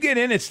 if you get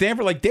in at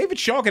Stanford, like David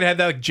Shaw could have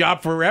had that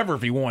job forever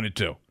if he wanted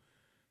to.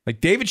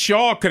 Like David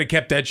Shaw could have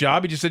kept that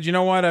job. He just said, you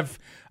know what, I've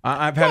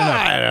had enough.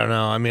 I don't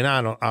know. I mean,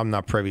 I'm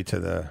not privy to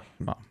the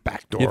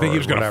back door. You think he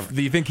was going to?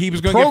 Do you think he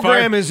was going to get fired?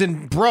 Program is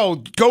in,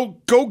 bro. Go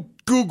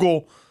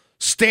Google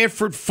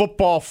Stanford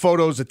football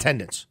photos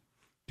attendance.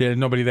 Yeah,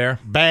 nobody there.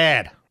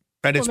 Bad,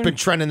 and it's been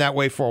trending that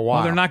way for a while.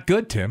 Well, they're not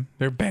good, Tim.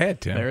 They're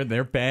bad, Tim.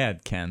 They're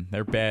bad, Ken.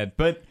 They're bad.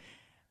 But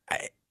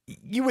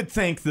you would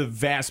think the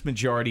vast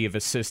majority of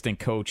assistant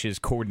coaches,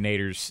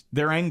 coordinators,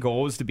 their end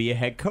goal is to be a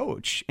head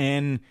coach,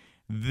 and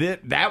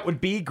that would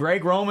be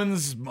Greg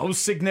Roman's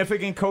most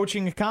significant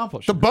coaching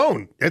accomplishment. The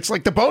bone. It's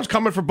like the bone's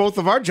coming for both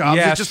of our jobs.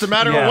 Yes, it's just a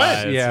matter of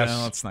when. Yes.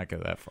 Let's not go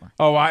that far.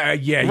 Oh,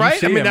 yeah.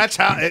 Right? I mean, him. that's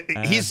how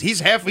he's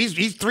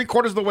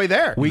 3/4 of the way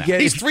there.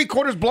 He's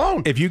 3/4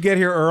 blown. If you get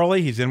here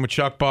early, he's in with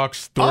Chuck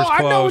Bucks. Doors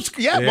closed.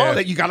 I know.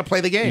 Well, you got to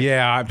play the game.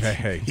 Yeah.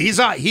 Hey. He's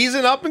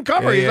an up and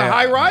comer. He's a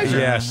high riser.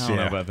 Yes. I don't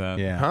know about that.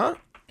 Yeah. Huh?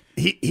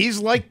 He's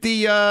like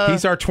the.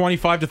 He's our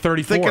 25 to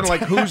 34. Thinking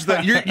like who's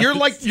the?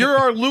 You're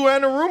our Lou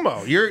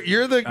Anarumo. You're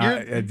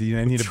I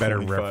need a better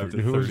reference.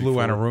 Who's Lou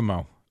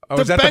Anarumo? Oh,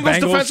 the is that Bengals the Bengals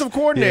defensive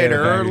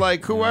coordinator, Yeah, or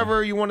like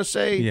whoever you want to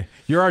say. Yeah.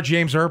 You're our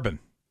James Urban.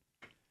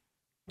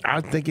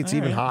 I think it's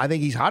even hot. I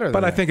think he's hotter.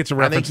 But than I think it's a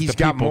reference I think he's to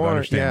got people to more.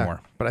 understand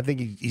more. But I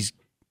think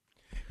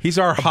he's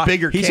our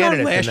bigger. He's our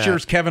last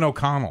year's Kevin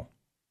O'Connell.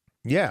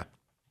 Yeah,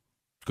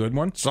 good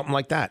one. Something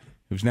like that.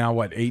 Who's now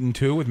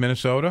 8-2 with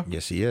Minnesota?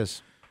 Yes, he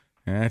is.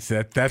 That's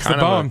the bone.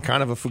 bone.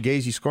 Kind of a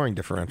Fugazi scoring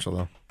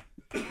differential,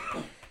 though.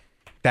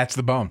 That's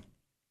the bone.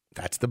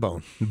 That's the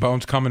bone. The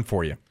bone's coming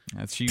for you.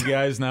 That's you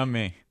guys, not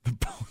me. The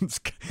bone's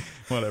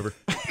whatever.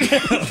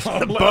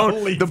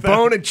 the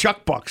bone and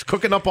Chuck Bucks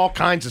cooking up all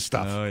kinds of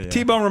stuff. Oh, yeah.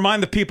 T-Bone,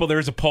 remind the people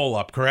there's a poll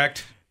up,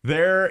 correct?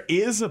 There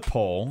is a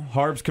poll.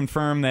 Harbs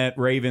confirmed that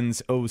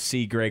Ravens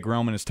OC Greg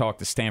Roman has talked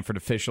to Stanford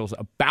officials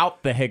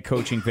about the head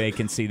coaching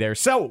vacancy there.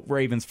 So,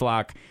 Ravens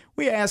flock,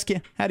 we ask you,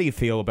 how do you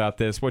feel about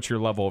this? What's your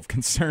level of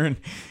concern?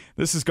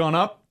 This has gone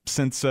up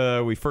since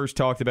we first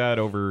talked about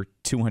it, over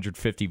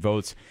 250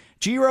 votes.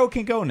 G-Ro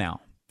can go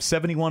now,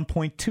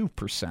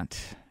 71.2%.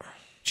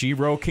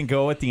 G-Ro can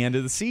go at the end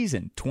of the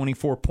season,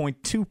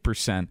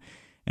 24.2%.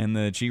 And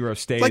the G-Ro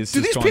stays. Like,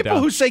 do these people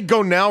who say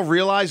go now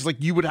realize like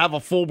you would have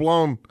a full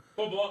blown?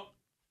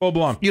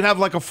 You'd have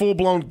like a full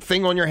blown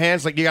thing on your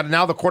hands. Like you got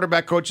now the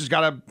quarterback coach has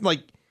got to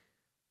like.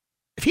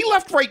 If he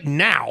left right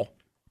now,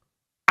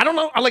 I don't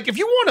know. Like if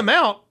you want him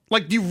out,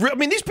 like I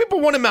mean, these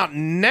people want him out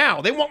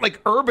now. They want like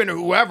Urban or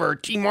whoever,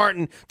 T.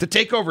 Martin, to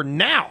take over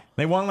now.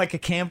 They want like a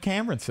Cam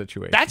Cameron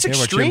situation. That's Where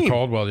extreme. Jim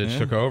Caldwell just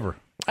took over.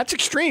 That's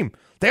extreme.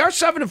 They are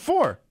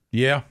 7-4.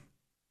 Yeah,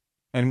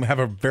 and have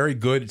a very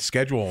good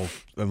schedule,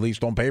 at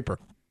least on paper.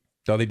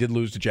 So they did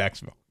lose to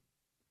Jacksonville.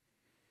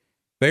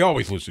 They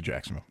always lose to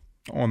Jacksonville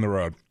on the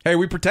road. Hey,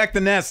 we protect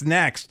the nest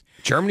next.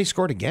 Germany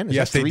scored again. Is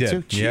Yes, that they 3-2?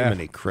 did. Yeah.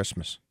 Jiminy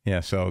Christmas.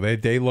 Yeah, so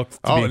they look.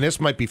 And this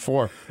might be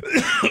 4.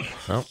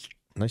 Oh,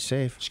 nice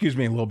save. Excuse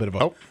me, a little bit of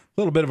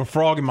a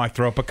frog in my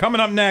throat. But coming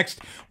up next,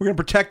 we're going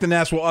to protect the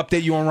nest. We'll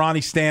update you on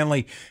Ronnie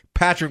Stanley,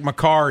 Patrick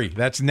McCarry.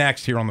 That's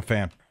next here on The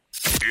Fan.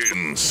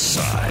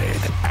 Inside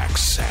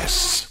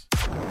Access.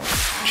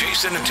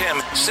 Jason and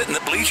Tim sit in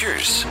the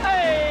bleachers.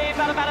 Hey,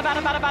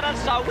 bada,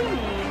 sweet,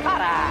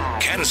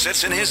 bada. Ken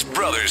sits in his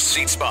brother's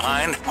seats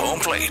behind home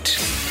plate.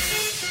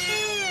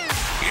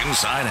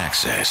 Inside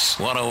Access,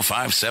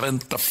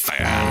 105.7 The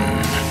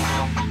Fan.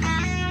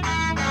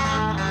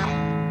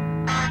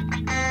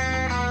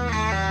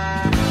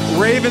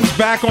 Ravens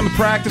back on the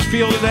practice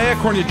field today.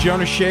 According to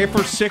Jonas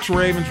Schaefer, 6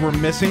 Ravens were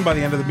missing by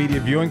the end of the media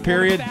viewing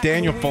period.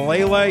 Daniel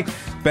Falele,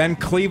 Ben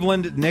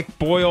Cleveland, Nick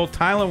Boyle,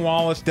 Tylan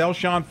Wallace,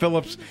 Delshon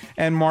Phillips,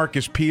 and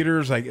Marcus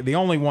Peters. The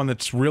only one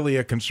that's really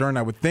a concern,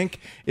 I would think,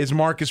 is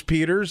Marcus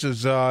Peters.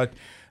 Is Daniel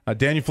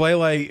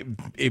Falele,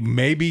 it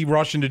may be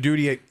rushing to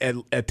duty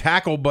at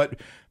tackle, but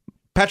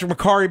Patrick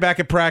McCarry back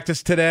at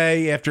practice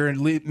today after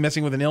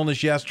messing with an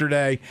illness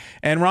yesterday.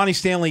 And Ronnie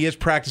Stanley is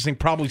practicing,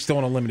 probably still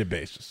on a limited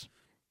basis.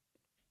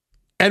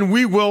 And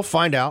we will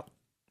find out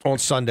on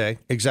Sunday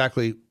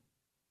exactly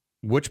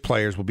which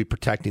players will be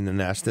protecting the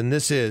nest. And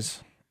this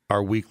is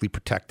our weekly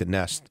Protect the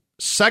Nest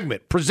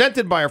segment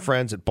presented by our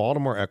friends at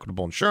Baltimore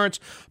Equitable Insurance.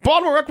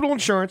 Baltimore Equitable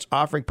Insurance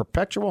offering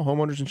perpetual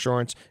homeowners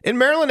insurance in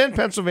Maryland and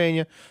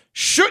Pennsylvania.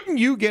 Shouldn't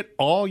you get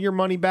all your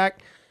money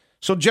back?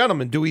 So,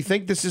 gentlemen, do we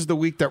think this is the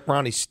week that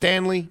Ronnie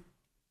Stanley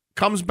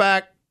comes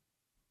back?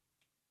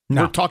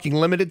 No. We're talking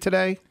limited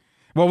today?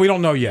 Well, we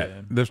don't know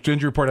yet. The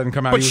injury report hasn't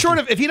come out. But short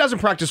of, if he doesn't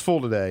practice full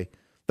today,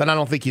 then I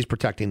don't think he's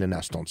protecting the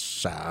nest on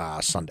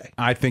Sunday.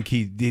 I think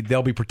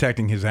they'll be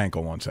protecting his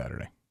ankle on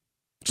Saturday.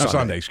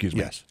 Sunday, excuse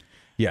me. Yes.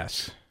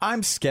 Yes.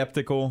 I'm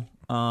skeptical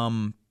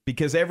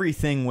because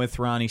everything with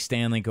Ronnie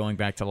Stanley going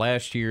back to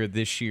last year,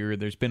 this year,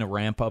 there's been a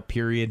ramp-up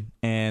period,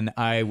 and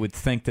I would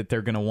think that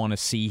they're going to want to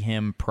see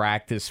him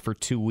practice for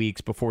 2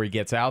 weeks before he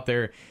gets out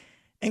there.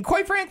 And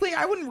quite frankly,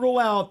 I wouldn't rule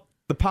out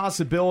the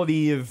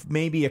possibility of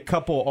maybe a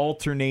couple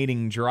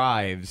alternating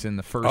drives in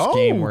the first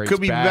game where could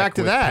he's be back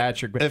to with that.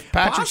 Patrick. If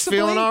Patrick's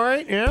feeling all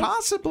right, yeah.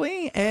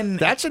 Possibly. And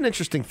that's an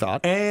interesting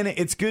thought. And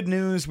it's good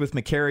news with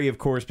McCary, of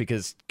course,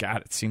 because,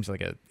 God, it seems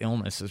like an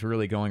illness is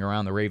really going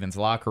around the Ravens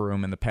locker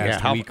room in the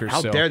past week or so.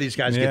 How dare these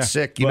guys get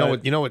sick? You know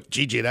what,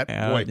 GG,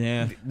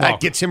 that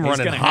gets him he's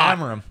running gonna hot.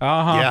 hammer him.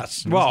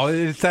 Yes. Well,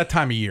 it's that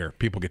time of year.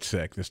 People get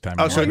sick this time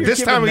of year. So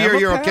this time of year,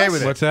 you're okay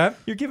with it? What's that?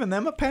 You're giving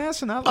them a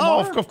pass and not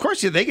Lamar? Of course,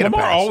 they get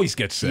Lamar a pass. always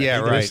gets sick. Yeah,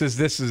 right.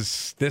 This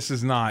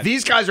is not.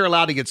 These guys are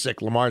allowed to get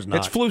sick. Lamar's not.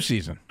 It's flu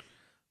season.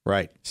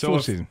 Right. So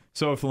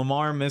if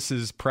Lamar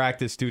misses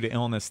practice due to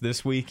illness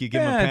this week, you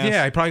give him a pass?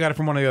 Yeah, he probably got it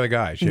from one of the other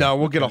guys. Yeah. No,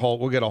 we'll get a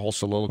whole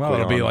soliloquy. Well,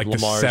 it'll be on like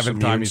Lamar's the 7th time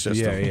immune he's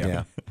system.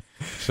 Yeah.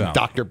 So.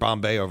 Dr.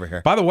 Bombay over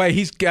here. By the way,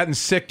 he's gotten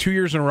sick 2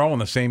 years in a row on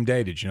the same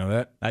day. Did you know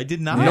that? I did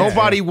not.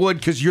 Nobody would,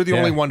 because you're the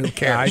only one who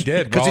cares. I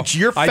did. Because it's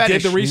your fetish, I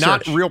did the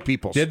research. not real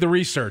people's. Did the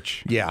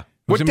research. Yeah.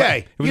 What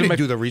day? You didn't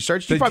do the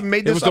research. You probably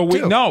made this up,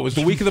 too. No, it was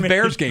the week of the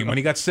Bears game when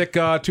he got sick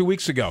 2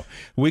 weeks ago.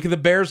 The week of the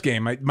Bears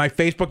game. My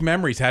Facebook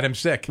memories had him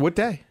sick. What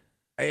day?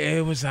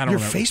 It was, I don't Your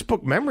remember.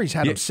 Facebook memories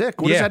had him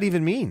sick. What does that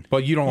even mean? Well,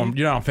 you're not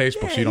on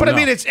Facebook, so you don't But know. I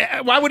mean, it's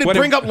why would it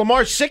bring up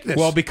Lamar's sickness?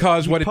 Well,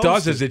 because what it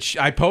does is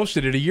I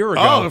posted it a year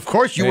ago. Oh, of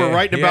course you were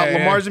writing about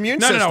Lamar's immune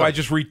system. No, I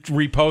just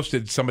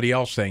reposted somebody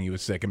else saying he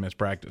was sick and missed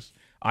practice.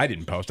 I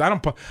didn't post. I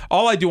don't.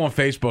 All I do on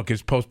Facebook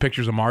is post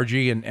pictures of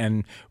Margie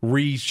and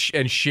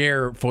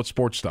share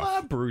sports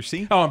stuff.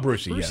 Brucey. Oh, and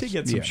Brucey. Brucey yes.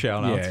 gets some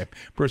shout outs. Yeah,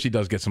 Brucey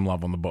does get some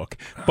love on the book.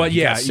 But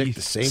he got sick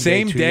the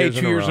same day,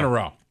 2 years in a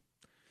row.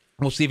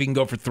 We'll see if he can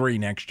go for 3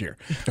 next year.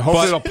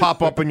 Hopefully it'll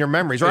pop up in your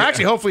memories. Or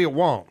actually, hopefully it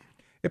won't.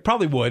 It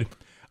probably would.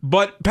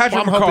 But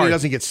Patrick I'm hoping he McCarr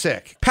doesn't get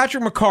sick.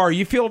 Patrick McCarr,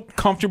 you feel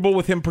comfortable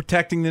with him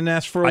protecting the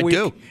nest for a week?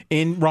 do.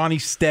 In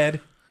Ronnie's stead?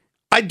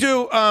 I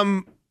do.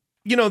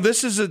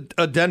 This is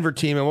a Denver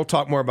team, and we'll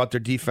talk more about their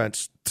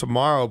defense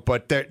tomorrow,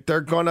 but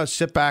they're going to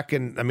sit back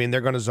and, they're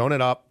going to zone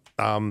it up.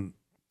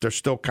 They're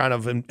still kind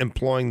of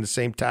employing the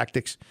same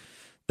tactics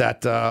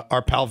that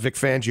our pal Vic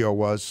Fangio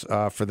was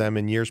for them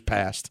in years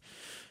past.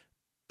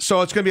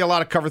 So it's going to be a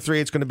lot of cover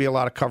 3. It's going to be a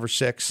lot of cover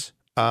 6.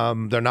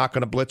 They're not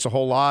going to blitz a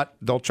whole lot.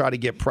 They'll try to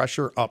get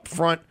pressure up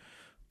front,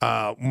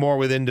 more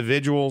with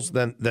individuals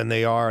than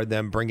they are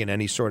them bringing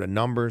any sort of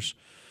numbers.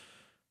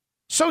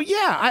 So,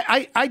 yeah,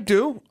 I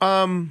do.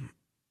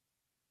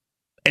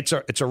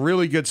 It's a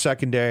really good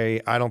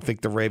secondary. I don't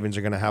think the Ravens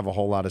are going to have a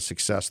whole lot of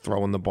success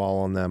throwing the ball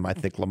on them. I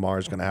think Lamar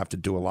is going to have to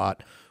do a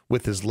lot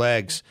with his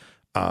legs.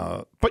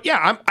 But,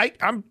 yeah,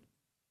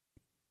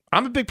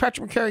 I'm a big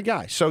Patrick McCary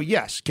guy. So,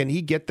 yes, can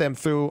he get them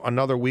through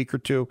another week or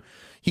two?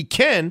 He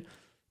can.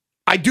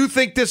 I do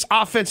think this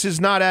offense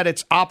is not at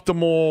its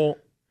optimal,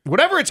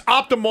 whatever its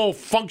optimal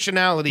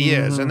functionality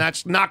is, and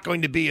that's not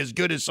going to be as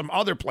good as some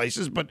other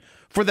places, but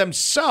for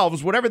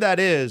themselves, whatever that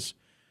is,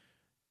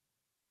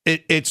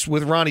 it's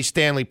with Ronnie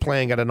Stanley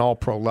playing at an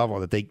all-pro level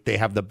that they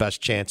have the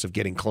best chance of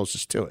getting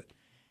closest to it.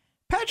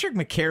 Patrick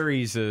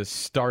McCary's a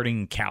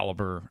starting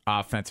caliber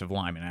offensive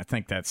lineman. I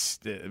think that's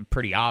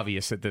pretty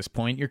obvious at this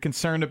point. You're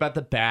concerned about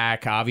the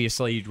back.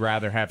 Obviously, you'd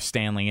rather have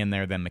Stanley in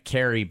there than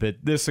McCary, but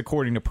this,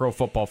 according to Pro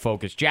Football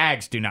Focus,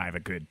 Jags do not have a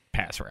good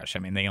pass rush. I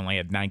mean, they only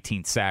had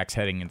 19 sacks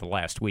heading into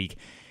last week.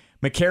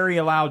 McCary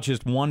allowed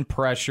just 1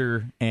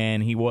 pressure,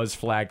 and he was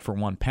flagged for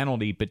 1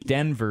 penalty, but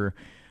Denver,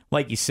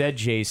 like you said,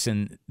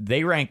 Jason,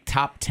 they rank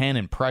top 10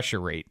 in pressure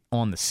rate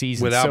on the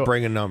season. Without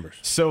bringing numbers.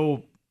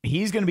 So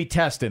he's going to be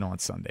tested on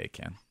Sunday,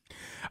 Ken.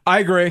 I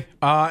agree.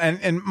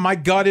 And my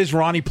gut is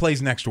Ronnie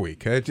plays next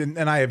week. And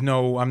I'm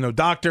no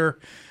doctor,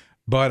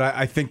 but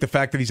I think the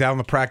fact that he's out on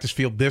the practice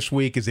field this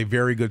week is a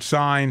very good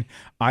sign.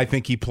 I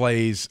think he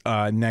plays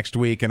next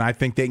week, and I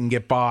think they can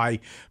get by.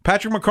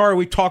 Patrick McCarry,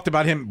 we talked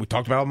about him. We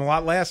talked about him a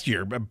lot last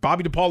year.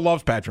 Bobby DePaul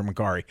loves Patrick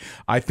McCarry.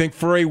 I think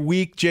for a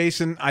week,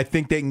 Jason, I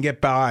think they can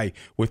get by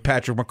with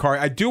Patrick McCarry.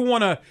 I do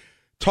want to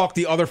talk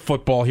the other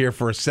football here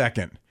for a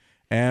second.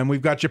 And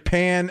we've got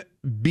Japan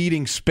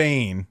beating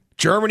Spain.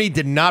 Germany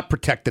did not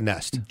protect the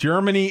nest.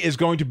 Germany is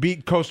going to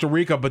beat Costa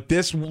Rica, but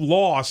this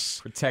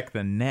loss... Protect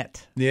the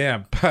net.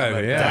 Yeah,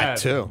 that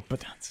too.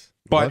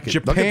 But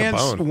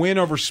Japan's win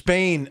over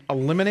Spain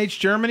eliminates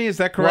Germany, is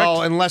that correct?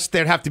 Well, unless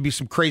there'd have to be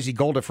some crazy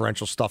goal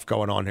differential stuff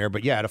going on here.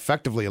 But yeah, it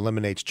effectively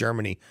eliminates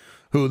Germany,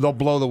 who they'll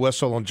blow the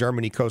whistle on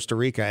Germany, Costa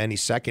Rica any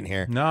second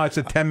here. No, it's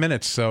at 10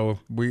 minutes, so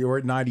we're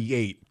at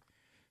 98.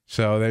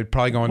 So they're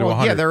probably going to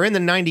 100. Yeah, they're in the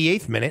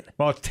 98th minute.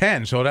 Well, it's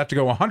 10, so it'd have to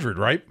go 100,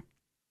 right?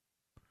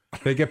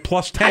 They get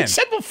plus 10. I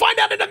said we'll find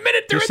out in a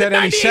minute. They're you said in the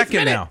 98th any second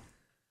minute. now. You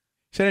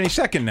said any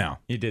second now.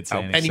 You did say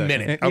any second.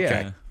 minute.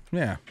 Okay.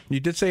 Yeah. You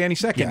did say any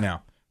second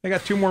now. They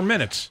got 2 more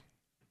minutes.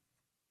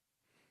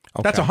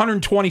 Okay. That's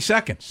 120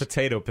 seconds.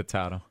 Potato.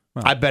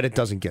 Well, I bet it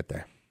doesn't get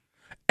there.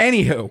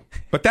 Anywho,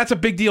 but that's a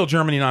big deal,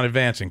 Germany not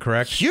advancing,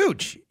 correct?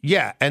 Huge.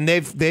 Yeah, and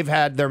they've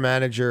had their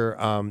manager,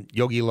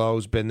 Yogi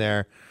Löw's been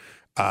there.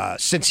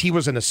 since he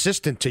was an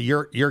assistant to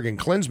Jurgen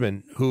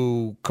Klinsmann,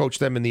 who coached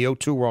them in the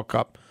 2002 World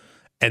Cup,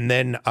 and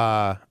then, in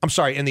the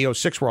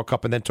 2006 World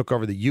Cup, and then took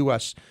over the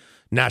U.S.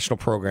 national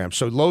program.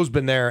 So Lowe's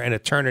been there an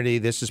eternity.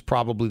 This is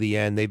probably the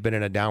end. They've been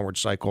in a downward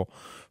cycle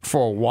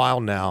for a while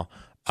now.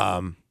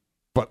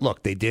 But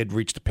look, they did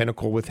reach the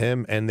pinnacle with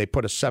him, and they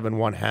put a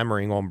 7-1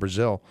 hammering on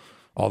Brazil,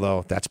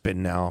 although that's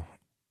been now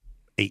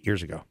 8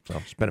 years ago. So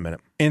it's been a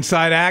minute.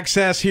 Inside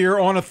Access here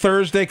on a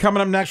Thursday.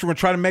 Coming up next, we're going to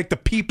try to make the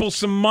people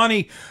some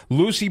money.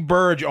 Lucy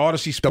Burge,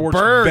 Odyssey Sports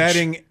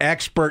betting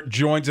expert,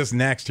 joins us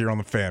next here on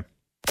The Fan.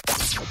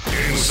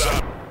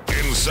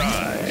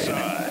 Inside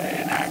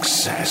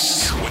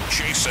Access with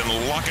Jason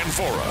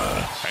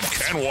Lockenfora and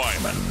Ken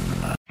Wyman.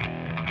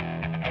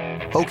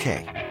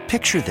 Okay,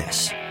 picture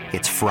this.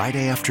 It's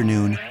Friday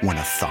afternoon when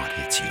a thought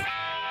hits you.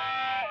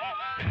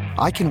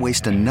 I can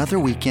waste another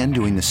weekend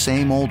doing the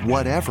same old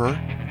whatever,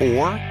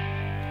 or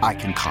I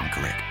can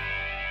conquer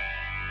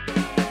it.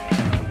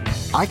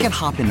 I can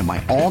hop into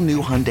my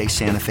all-new Hyundai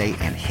Santa Fe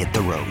and hit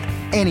the road.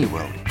 Any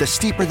road. The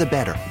steeper, the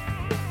better.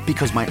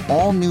 Because my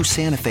all-new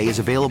Santa Fe is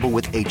available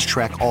with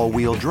H-Track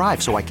all-wheel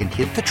drive, so I can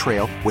hit the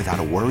trail without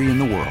a worry in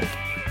the world.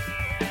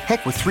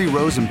 Heck, with 3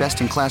 rows and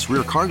best-in-class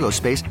rear cargo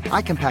space,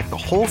 I can pack the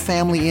whole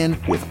family in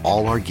with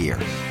all our gear.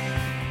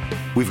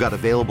 We've got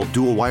available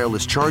dual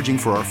wireless charging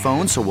for our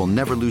phones, so we'll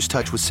never lose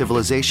touch with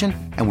civilization,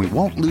 and we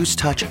won't lose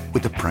touch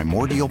with the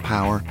primordial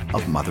power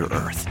of Mother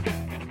Earth.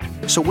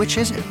 So which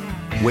is it?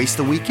 Waste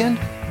the weekend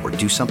or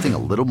do something a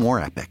little more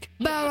epic?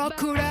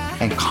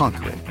 And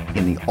conquer it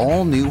in the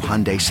all-new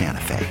Hyundai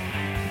Santa Fe.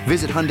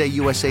 Visit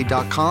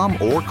HyundaiUSA.com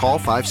or call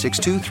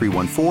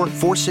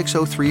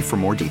 562-314-4603 for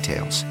more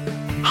details.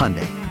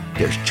 Hyundai,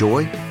 there's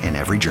joy in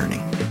every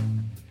journey.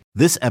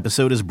 This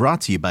episode is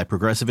brought to you by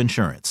Progressive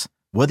Insurance.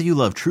 Whether you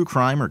love true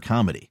crime or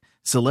comedy,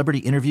 celebrity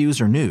interviews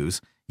or news,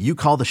 you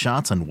call the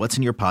shots on what's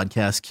in your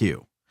podcast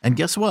queue. And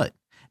guess what?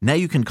 Now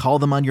you can call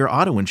them on your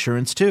auto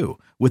insurance too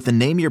with the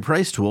Name Your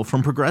Price tool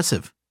from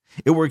Progressive.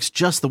 It works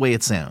just the way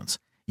it sounds.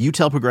 You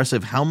tell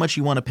Progressive how much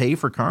you want to pay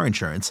for car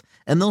insurance,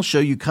 and they'll show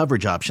you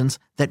coverage options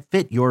that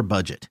fit your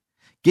budget.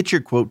 Get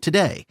your quote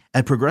today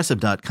at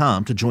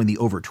Progressive.com to join the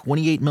over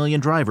 28 million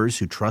drivers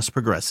who trust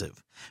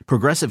Progressive.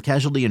 Progressive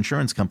Casualty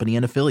Insurance Company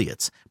and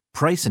Affiliates.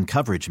 Price and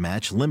coverage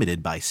match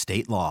limited by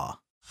state law.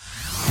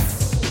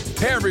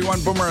 Hey everyone,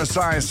 Boomer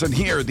Esiason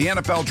here. The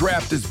NFL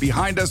draft is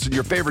behind us and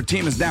your favorite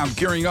team is now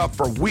gearing up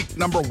for week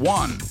number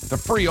 1. The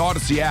free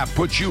Odyssey app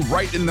puts you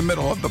right in the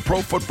middle of the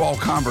pro football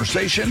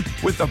conversation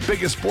with the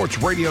biggest sports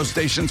radio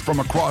stations from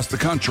across the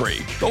country.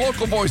 The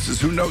local voices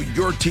who know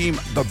your team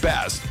the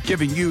best,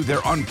 giving you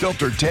their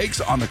unfiltered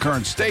takes on the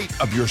current state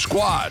of your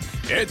squad.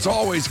 It's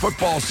always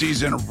football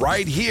season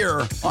right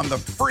here on the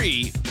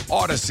free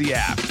Odyssey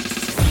app.